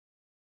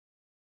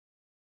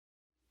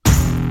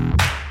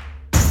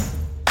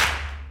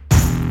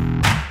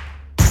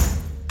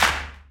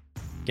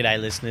G'day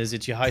listeners,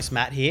 it's your host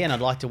Matt here, and I'd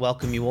like to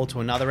welcome you all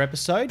to another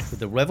episode with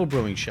the Revel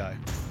Brewing Show.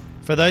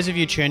 For those of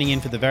you tuning in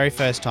for the very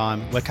first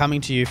time, we're coming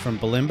to you from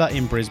Bulimba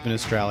in Brisbane,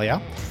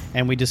 Australia,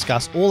 and we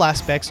discuss all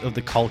aspects of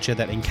the culture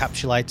that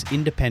encapsulates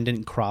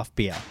independent craft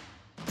beer.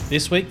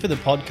 This week for the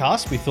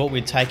podcast, we thought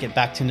we'd take it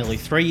back to nearly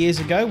 3 years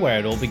ago where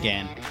it all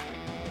began.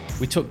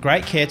 We took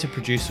great care to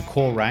produce a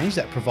core range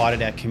that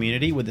provided our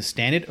community with a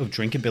standard of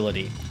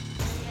drinkability.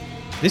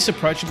 This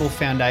approachable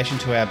foundation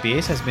to our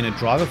beers has been a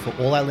driver for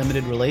all our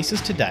limited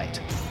releases to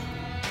date.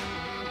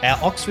 Our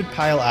Oxford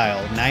Pale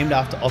Ale, named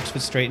after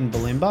Oxford Street in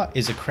Bulimba,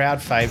 is a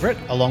crowd favourite,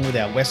 along with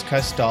our West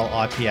Coast style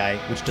IPA,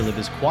 which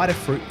delivers quite a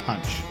fruit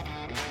punch.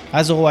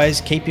 As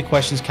always, keep your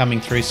questions coming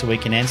through so we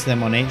can answer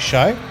them on each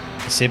show.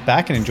 Sit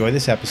back and enjoy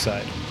this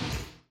episode.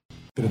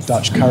 Bit of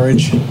Dutch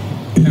courage.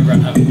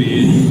 Everyone have a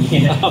beer.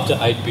 Yeah. After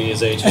 8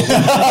 beers each.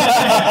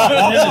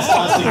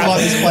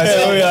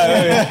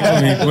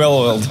 Well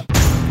oiled.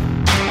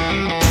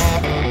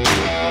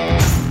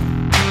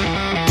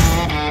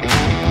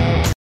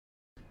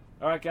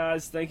 Alright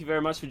guys, thank you very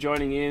much for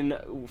joining in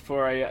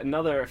for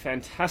another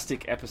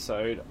fantastic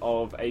episode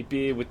of A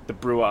Beer with the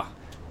Brewer,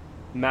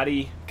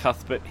 Matty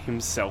Cuthbert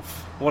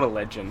himself. What a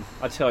legend,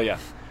 I tell you.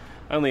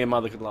 Only a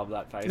mother could love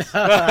that face.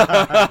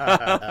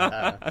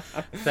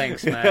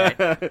 Thanks, mate.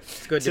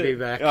 It's good to be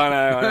back. I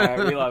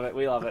know.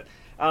 We love it.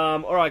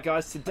 Alright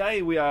guys,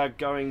 today we are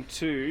going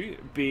to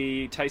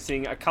be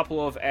tasting a couple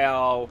of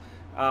our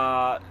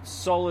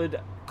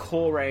solid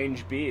core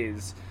range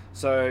beers.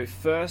 So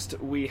first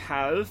we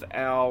have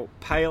our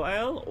Pale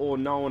Ale, or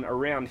known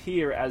around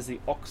here as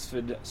the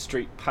Oxford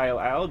Street Pale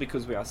Ale,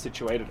 because we are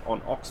situated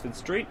on Oxford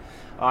Street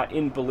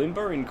in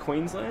Bulimba in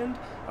Queensland,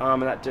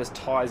 and that just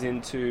ties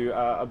into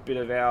a bit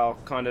of our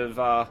kind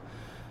of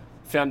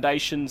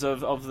foundations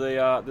of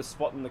the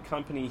spot and the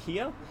company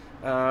here.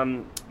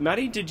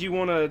 Matty, did you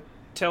want to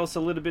tell us a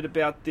little bit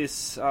about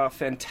this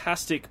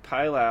fantastic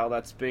Pale Ale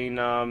that's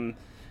been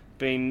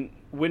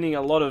winning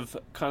a lot of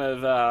kind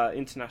of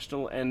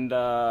international and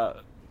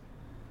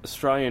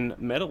Australian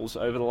medals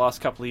over the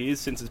last couple of years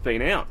since it's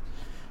been out?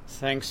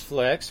 Thanks,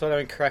 Flex. Why don't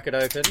we crack it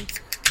open?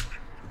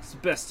 It's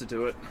best to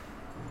do it.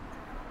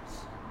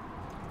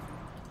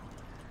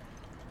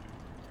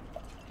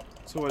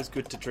 It's always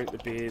good to drink the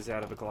beers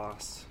out of a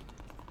glass.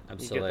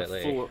 Absolutely. You get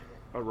the full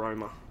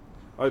aroma.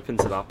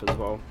 Opens it up as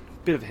well.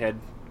 Bit of head.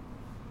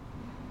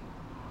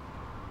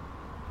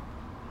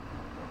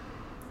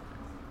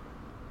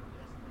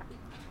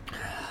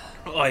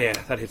 Oh yeah,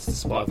 that hits the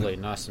spot. Lovely,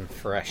 nice and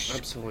fresh.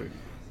 Absolutely.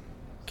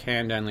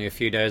 Canned only a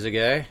few days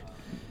ago.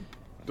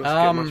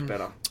 Doesn't get much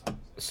better.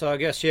 So I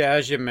guess, yeah,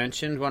 as you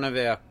mentioned, one of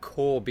our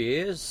core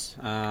beers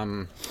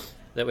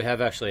that we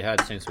have actually had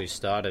since we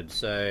started.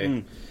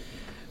 So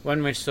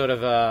when we sort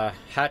of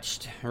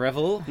hatched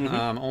Revel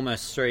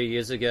almost 3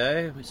 years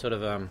ago, we sort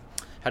of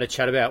had a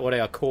chat about what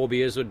our core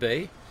beers would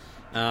be.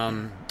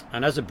 And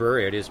as a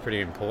brewery, it is pretty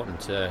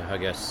important to, I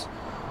guess,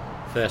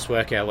 first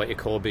work out what your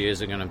core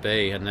beers are going to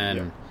be, and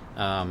then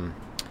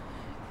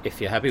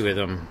if you're happy with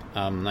them,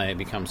 they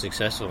become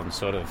successful and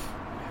sort of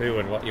who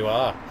and what you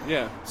are.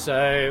 Yeah.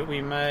 So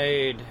we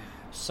made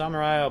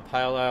Summer Ale,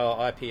 Pale Ale,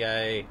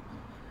 IPA,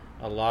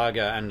 a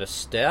lager and a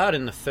stout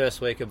in the first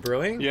week of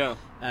brewing. Yeah.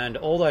 And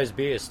all those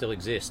beers still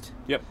exist.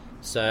 Yep.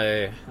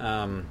 So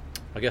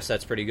I guess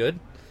that's pretty good.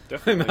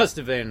 Definitely. We must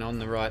have been on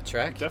the right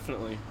track.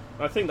 Definitely.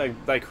 I think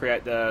they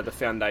create the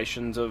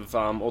foundations of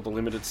all the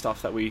limited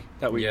stuff that we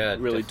really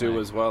definitely do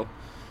as well.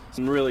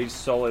 Some really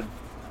solid.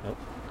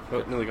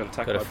 Nearly got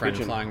attacked by a friend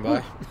pigeon. flying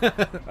by.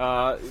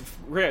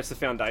 Creates the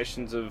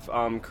foundations of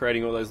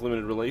creating all those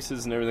limited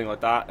releases and everything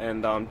like that,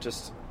 and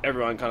just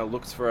everyone kind of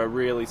looks for a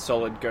really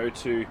solid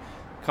go-to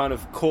kind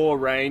of core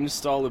range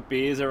style of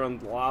beers.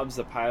 Everyone loves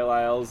the pale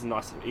ales,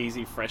 nice,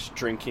 easy, fresh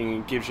drinking,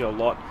 and gives you a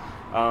lot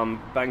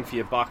bang for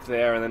your buck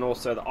there. And then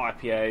also the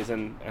IPAs,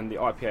 and the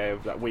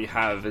IPA that we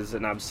have is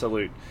an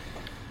absolute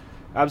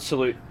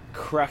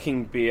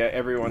cracking beer.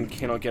 Everyone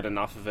cannot get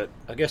enough of it.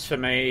 I guess for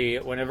me,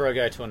 whenever I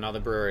go to another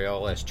brewery, I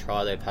always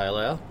try their pale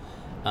ale.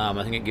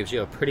 I think it gives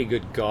you a pretty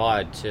good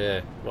guide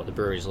to what the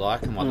brewery's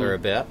like and what they're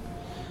about.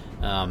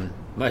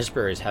 Most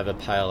breweries have a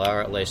pale ale,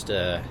 or at least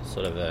a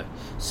sort of a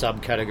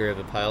subcategory of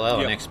a pale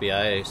ale, an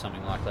XBA,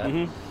 something like that.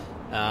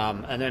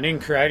 And then in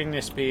creating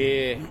this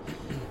beer,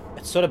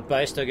 it's sort of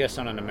based, I guess,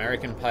 on an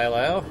American pale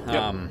ale.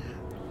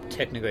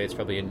 Technically, it's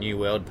probably a New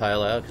World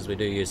pale ale because we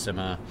do use some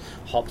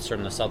hops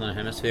from the Southern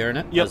Hemisphere in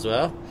it as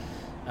well.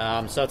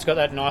 So it's got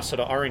that nice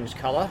sort of orange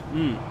colour.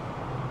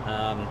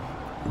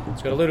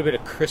 It's got a little bit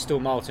of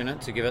crystal malt in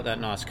it to give it that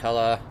nice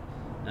colour.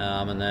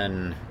 And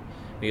then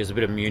we use a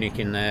bit of Munich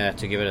in there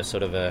to give it a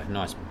sort of a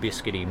nice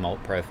biscuity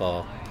malt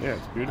profile. Yeah,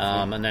 it's beautiful.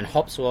 And then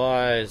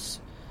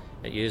hops-wise,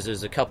 it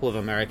uses a couple of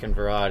American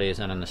varieties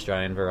and an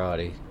Australian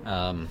variety.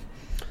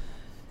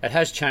 It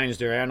has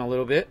changed around a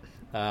little bit.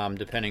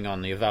 Depending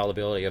on the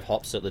availability of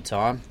hops at the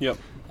time,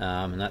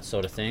 and that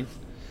sort of thing,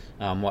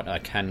 what I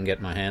can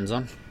get my hands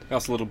on.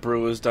 Us little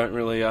brewers don't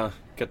really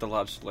get the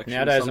large selection.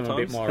 Nowadays sometimes. I'm a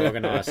bit more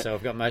organised, so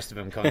I've got most of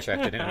them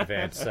contracted in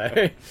advance.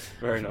 So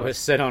Very nice. we're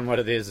set on what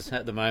it is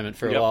at the moment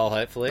for a while,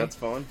 hopefully. That's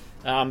fine.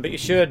 But you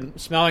should,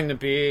 smelling the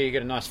beer, you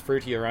get a nice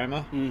fruity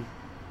aroma.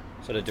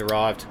 Sort of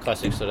derived,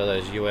 classic sort of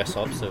those US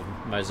hops of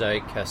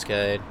Mosaic,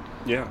 Cascade.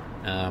 Yeah.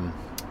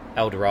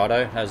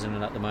 Eldorado has in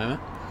it at the moment.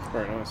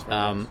 Very nice.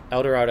 Very nice.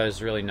 Eldorado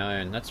is really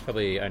known. That's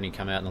probably only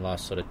come out in the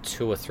last sort of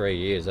 2 or 3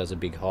 years as a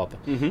big hop.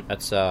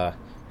 That's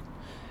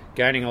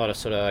gaining a lot of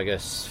sort of, I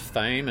guess,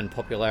 fame and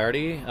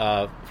popularity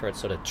for its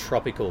sort of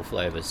tropical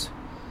flavours.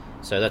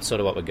 So that's sort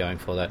of what we're going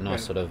for, that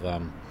nice sort of,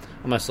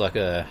 almost like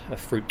a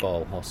fruit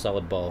bowl or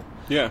salad bowl.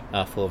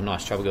 Yeah. Full of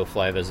nice tropical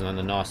flavours, and then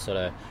the nice sort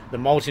of, the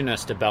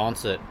maltiness to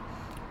balance it.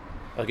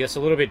 I guess a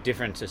little bit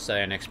different to,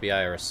 say, an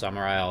XBA or a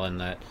summer ale in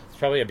that it's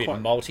probably a bit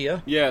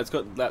maltier. Yeah, it's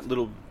got that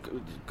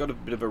got a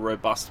bit of a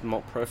robust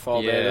malt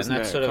profile there, and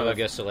that it? sort of, I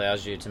guess,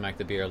 allows you to make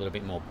the beer a little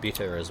bit more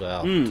bitter as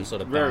well, to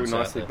sort of very balance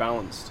nicely out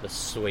balanced. the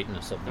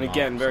sweetness of the And malt.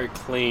 again, very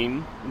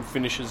clean, and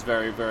finishes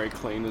very, very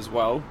clean as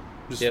well.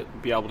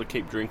 Just be able to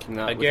keep drinking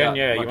that. Again,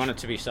 without you much want it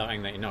to be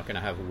something that you're not going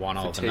to have one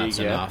of, and fatigue, that's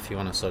enough. You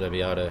want to sort of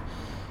be able to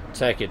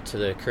take it to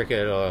the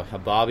cricket or a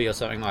barbie or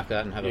something like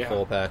that and have a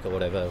 4-pack or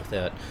whatever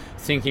without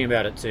thinking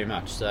about it too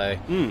much. So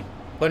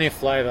plenty of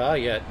flavour,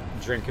 yet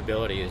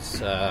drinkability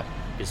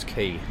is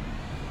key.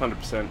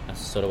 100%.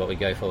 That's sort of what we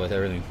go for with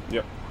everything.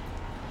 Yep.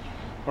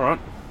 All right.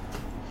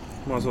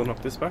 Might as well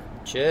knock this back.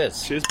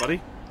 Cheers. Cheers,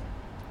 buddy.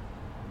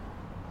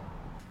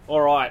 All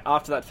right.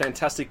 After that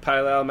fantastic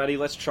pale ale, Matty,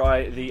 let's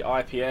try the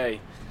IPA.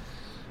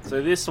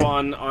 So this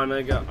one, I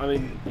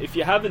mean, if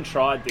you haven't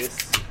tried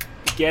this,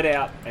 get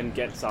out and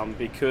get some,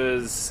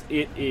 because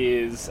it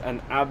is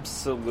an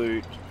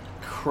absolute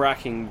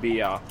cracking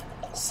beer.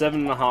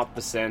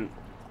 7.5%,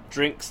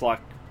 drinks like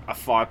a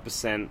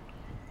 5%.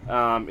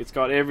 It's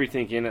got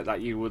everything in it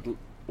that you would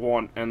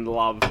want and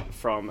love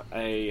from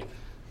a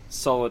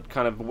solid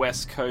kind of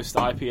West Coast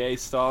IPA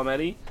style,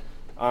 Matty.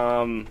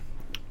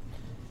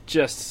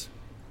 Just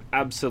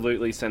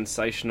absolutely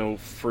sensational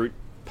fruit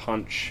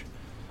punch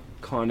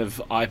kind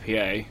of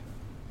IPA.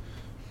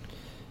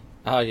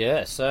 Oh,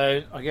 yeah.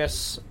 So, I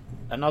guess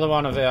another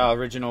one of our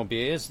original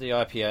beers, the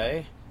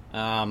IPA.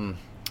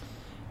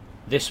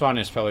 This one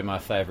is probably my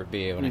favourite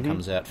beer when it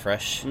comes out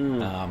fresh.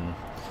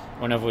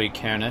 Whenever we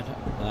can it.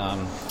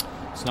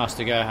 It's nice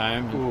to go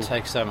home and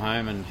take some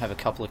home and have a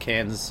couple of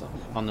cans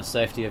on the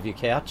safety of your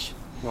couch.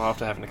 Well,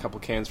 after having a couple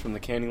of cans from the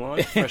canning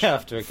line. Fresh,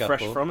 after a couple.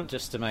 fresh from it.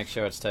 Just to make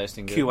sure it's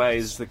tasting good. QA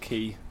is the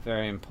key.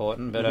 Very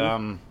important. But,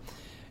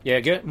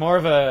 get more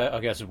of a, I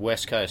guess,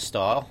 West Coast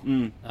style.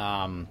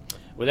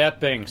 Without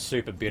being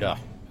super bitter.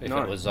 If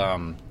it was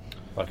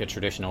like a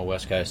traditional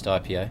West Coast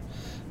IPA.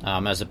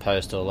 As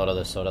opposed to a lot of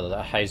the sort of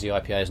the hazy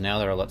IPAs now,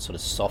 they're a lot sort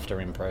of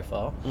softer in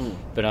profile.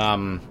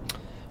 But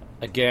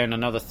again,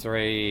 another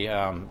 3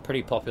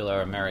 pretty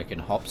popular American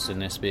hops in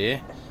this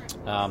beer.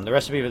 The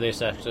recipe for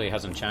this actually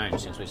hasn't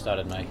changed since we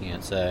started making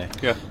it, so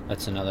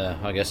that's another,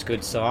 I guess,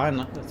 good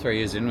sign. 3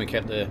 years in, we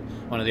kept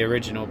one of the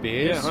original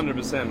beers. Yeah,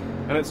 100%.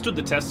 And it stood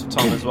the test of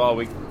time as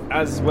well.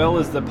 As well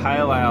as the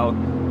pale ale,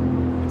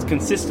 it's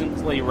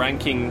consistently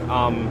ranking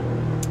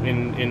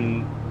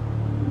in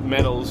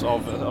medals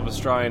of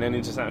Australian and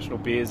international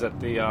beers at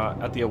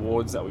the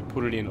awards that we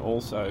put it in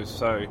also.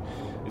 So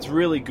it's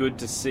really good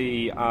to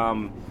see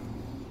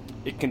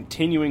it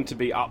continuing to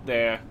be up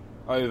there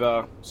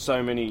over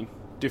so many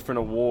different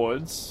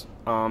awards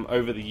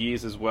over the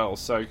years as well.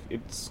 So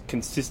it's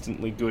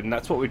consistently good, and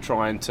that's what we're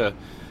trying to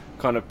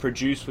kind of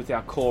produce with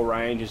our core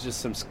range, is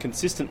just some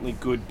consistently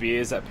good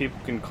beers that people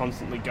can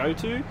constantly go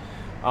to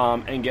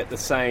and get the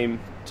same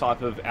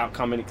type of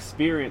outcome and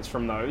experience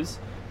from those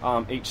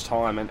each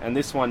time, and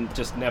this one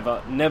just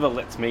never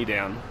lets me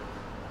down.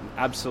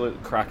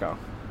 Absolute cracker.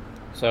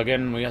 So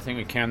again, I think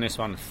we canned this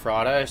one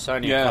Friday, so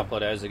only a couple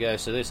of days ago,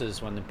 so this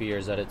is when the beer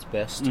is at its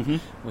best,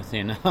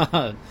 within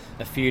a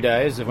few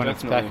days of when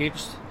it's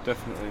packaged.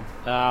 Definitely.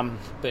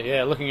 But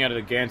yeah, looking at it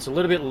again, it's a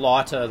little bit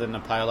lighter than the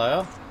pale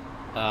ale.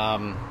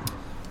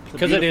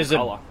 Because it is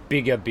colour. A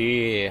bigger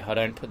beer, I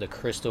don't put the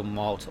crystal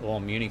malt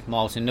or Munich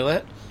malt into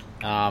it.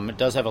 It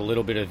does have a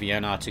little bit of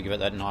Vienna to give it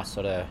that nice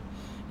sort of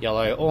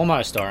yellow,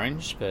 almost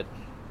orange, but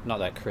not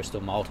that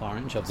crystal malt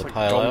orange of the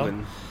pale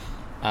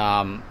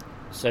ale.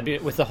 So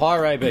with the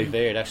higher ABV,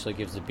 it actually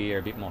gives the beer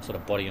a bit more sort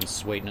of body and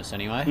sweetness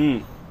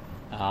anyway.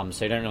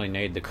 So you don't really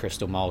need the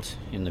crystal malt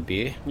in the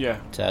beer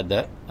to add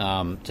that,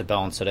 to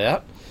balance it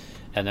out.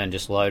 And then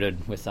just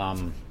loaded with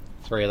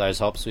 3 of those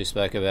hops we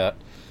spoke about.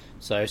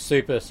 So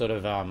super sort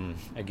of,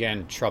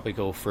 again,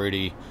 tropical,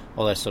 fruity,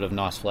 all those sort of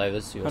nice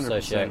flavours you 100%.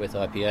 associate with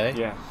IPA.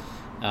 Yeah.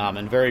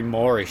 And very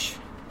moreish.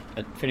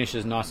 It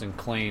finishes nice and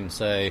clean,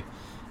 so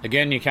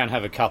again, you can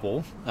have a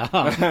couple. It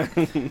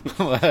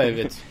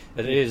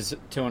is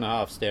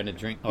 2.5 standard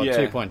drink, or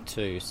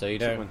 2.2, so you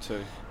don't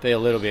 2.2. Be a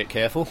little bit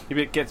careful.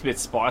 It gets a bit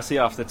spicy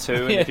after 2,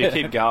 and if you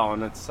keep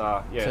going, it's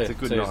it's a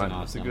good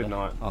night. It's a good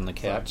night on the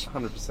couch.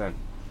 100%.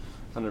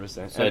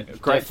 100%. So and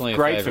great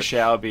for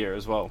shower beer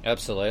as well.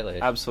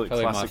 Absolutely. Absolute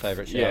probably classic. my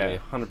favourite shower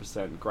beer.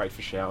 100%. Great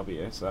for shower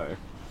beer, so...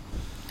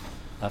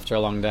 After a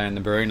long day in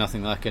the brew,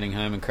 nothing like getting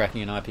home and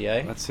cracking an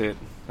IPA.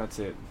 That's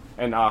it.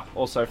 And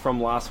also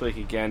from last week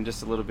again,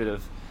 just a little bit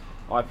of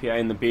IPA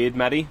in the beard,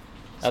 Matty.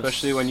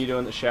 Especially when you're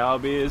doing the shower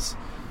beers.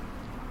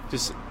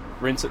 Just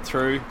rinse it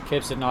through.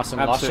 Keeps it nice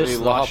and Absolutely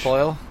luscious, lush. the hop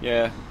oil.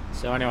 Yeah.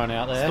 So anyone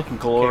out there, It's looking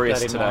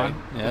glorious keep that in today.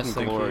 mind. Yes, looking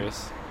thank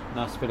glorious. you.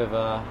 Nice bit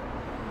of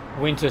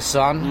winter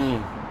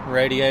sun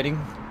radiating.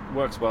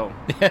 Works well.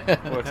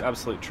 Works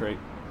absolute treat.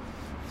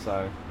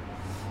 So,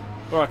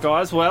 all right,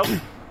 guys. Well,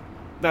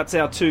 that's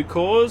our 2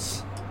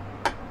 cores.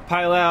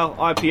 Pale Ale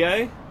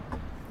IPA.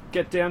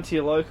 Get down to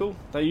your local.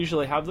 They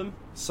usually have them.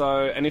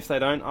 So, and if they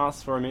don't,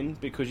 ask for them in,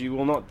 because you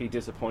will not be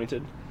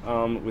disappointed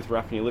with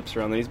wrapping your lips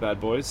around these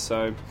bad boys.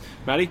 So,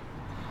 Matty,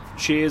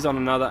 cheers on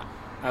another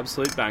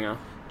absolute banger.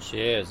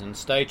 Cheers, and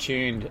stay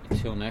tuned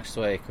till next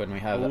week when we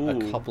have a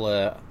couple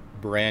of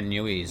brand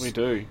newies. We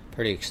do.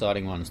 Pretty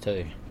exciting ones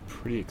too.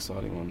 Pretty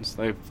exciting ones.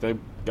 They're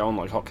going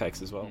like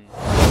hotcakes as well.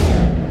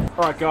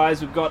 Alright guys,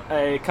 we've got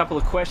a couple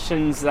of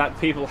questions that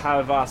people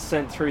have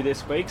sent through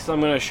this week, so I'm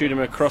going to shoot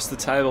them across the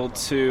table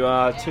to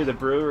the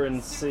brewer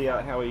and see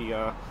how he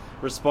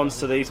responds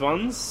to these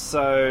ones.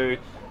 So,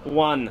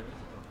 1,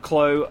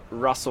 Chloe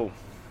Russell.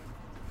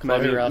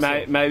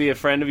 Maybe a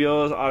friend of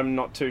yours, I'm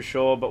not too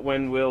sure, but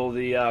when will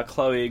the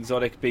Chloe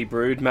Exotic be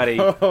brewed, Matty?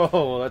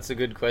 Oh, that's a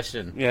good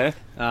question. Yeah?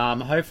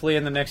 Hopefully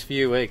in the next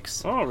few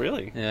weeks. Oh,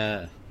 really?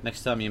 Yeah.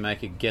 Next time you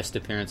make a guest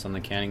appearance on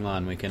the canning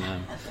line, we can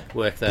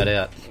work that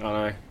out. I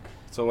know.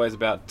 It's always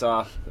about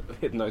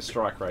hitting those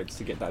strike rates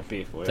to get that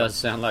beer for you. Does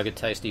sound like a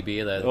tasty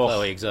beer though, the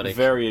Chloe Exotic.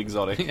 Very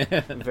exotic.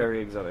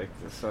 Very exotic.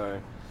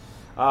 So,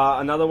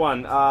 another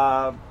one.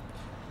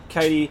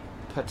 Katie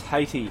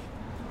Patati.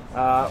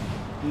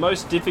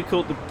 Most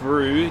difficult to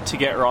brew to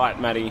get right,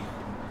 Matty?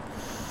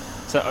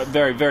 So a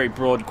very, very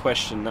broad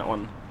question, that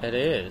one. It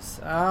is.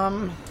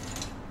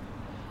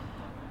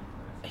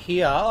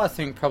 Here, I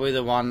think probably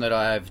the one that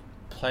I've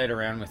played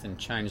around with and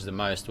changed the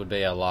most would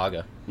be our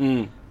lager.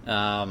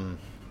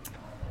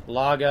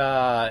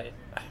 Lager,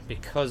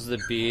 because the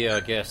beer, I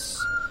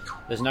guess,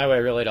 there's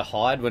nowhere really to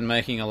hide when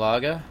making a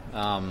lager.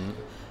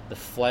 The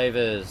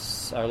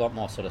flavours are a lot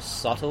more sort of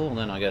subtle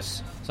than, I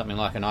guess, something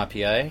like an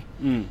IPA.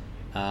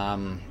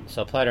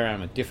 So I played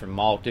around with different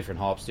malt, different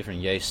hops,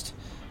 different yeast,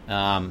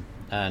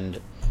 and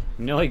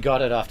nearly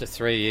got it after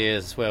 3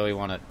 years where we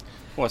want it.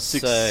 What,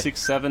 six,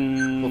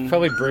 7? We've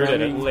probably brewed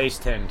it at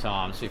least 10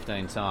 times,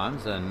 15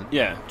 times, and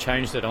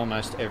changed it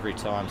almost every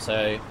time.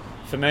 So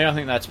for me, I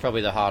think that's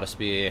probably the hardest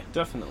beer.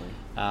 Definitely.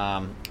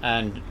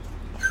 And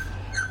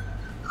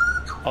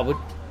I would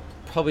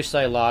probably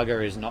say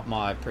lager is not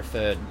my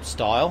preferred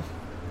style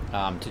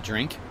to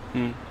drink.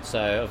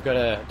 So I've got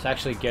to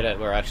actually get it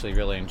where I actually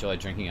really enjoy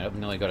drinking it. I've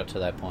nearly got it to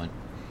that point.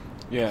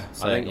 Yeah,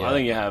 so, I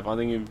think you have. I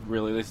think you've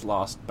really, this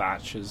last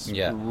batch is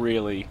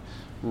really,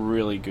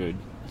 really good.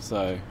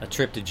 So a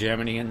trip to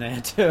Germany in there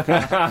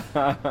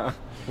to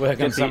work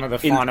on some of the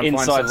finer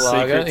points inside of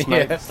lager. Secrets,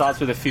 mate. Starts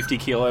with a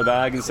 50-kilo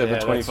bag instead of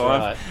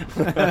 25.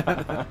 That's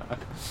right.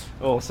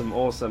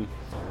 Awesome.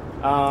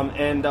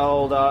 And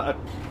old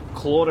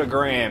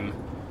Claudogram.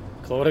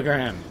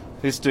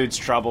 This dude's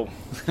trouble.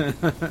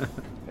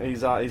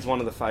 He's one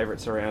of the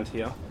favourites around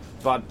here.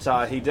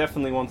 But he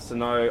definitely wants to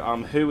know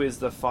who is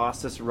the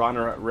fastest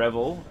runner at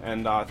Revel,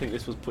 and I think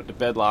this was put to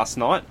bed last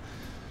night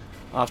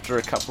after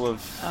a couple of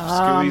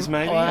skewies,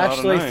 maybe. Well, I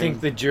actually think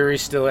the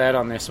jury's still out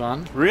on this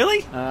one. Really?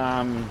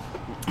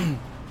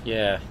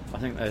 Yeah, I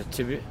think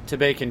to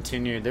be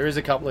continued. There is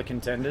a couple of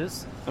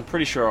contenders. I'm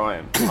pretty sure I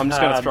am. I'm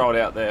just going to throw it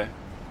out there.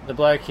 The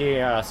bloke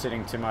here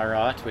sitting to my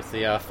right with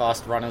the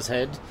fast runner's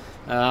head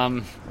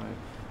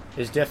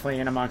is definitely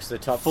in amongst the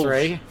top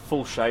 3.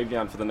 Full shave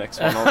down for the next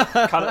one. I'll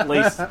cut at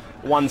least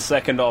 1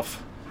 second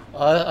off.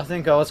 I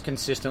think I was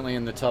consistently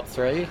in the top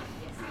 3.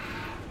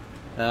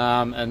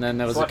 And then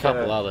there was a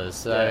couple others.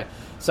 So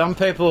some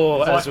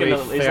people,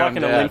 he's like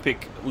an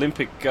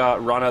Olympic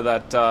runner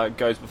that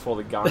goes before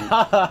the gun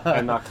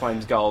and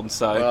claims gold.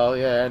 So well,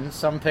 yeah, and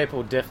some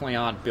people definitely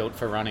aren't built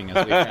for running,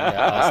 as we found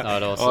out last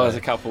night. Also, there's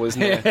a couple, isn't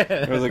there?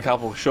 There's a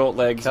couple short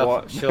legs,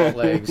 short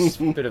legs,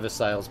 bit of a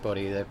sales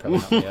body. They're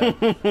probably not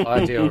the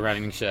ideal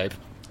running shape.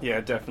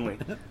 Yeah, definitely.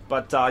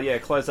 But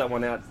close that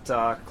one out,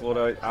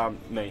 Claudio.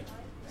 Me.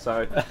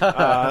 So,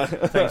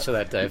 thanks for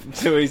that, Dave.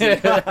 Too easy.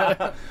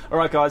 All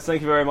right, guys,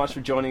 thank you very much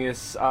for joining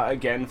us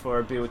again for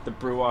a beer with the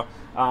brewer.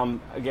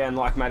 Again,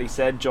 like Matty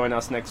said, join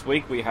us next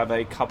week. We have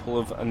a couple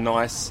of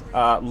nice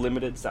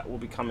limiteds that will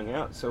be coming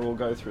out, so we'll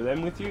go through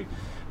them with you.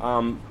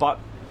 But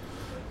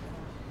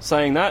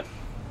saying that,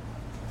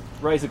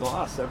 raise a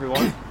glass,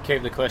 everyone.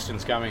 Keep the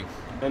questions coming.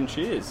 And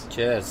cheers.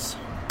 Cheers.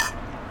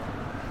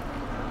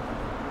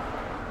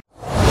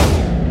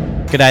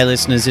 G'day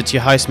listeners, it's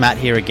your host Matt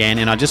here again,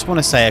 and I just want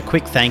to say a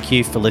quick thank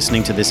you for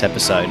listening to this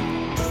episode.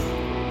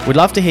 We'd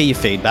love to hear your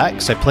feedback,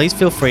 so please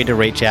feel free to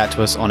reach out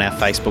to us on our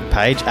Facebook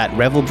page at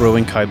Revel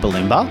Brewing Co.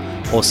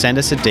 Bulimba, or send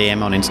us a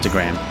DM on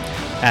Instagram.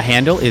 Our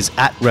handle is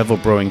at Revel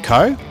Brewing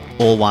Co.,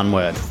 all one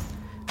word.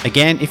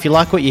 Again, if you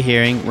like what you're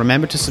hearing,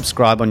 remember to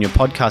subscribe on your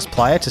podcast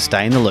player to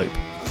stay in the loop.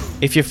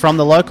 If you're from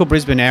the local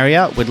Brisbane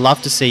area, we'd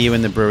love to see you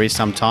in the brewery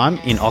sometime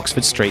in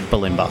Oxford Street,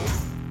 Bulimba.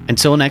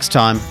 Until next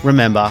time,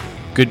 remember,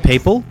 good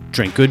people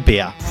drink good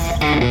beer.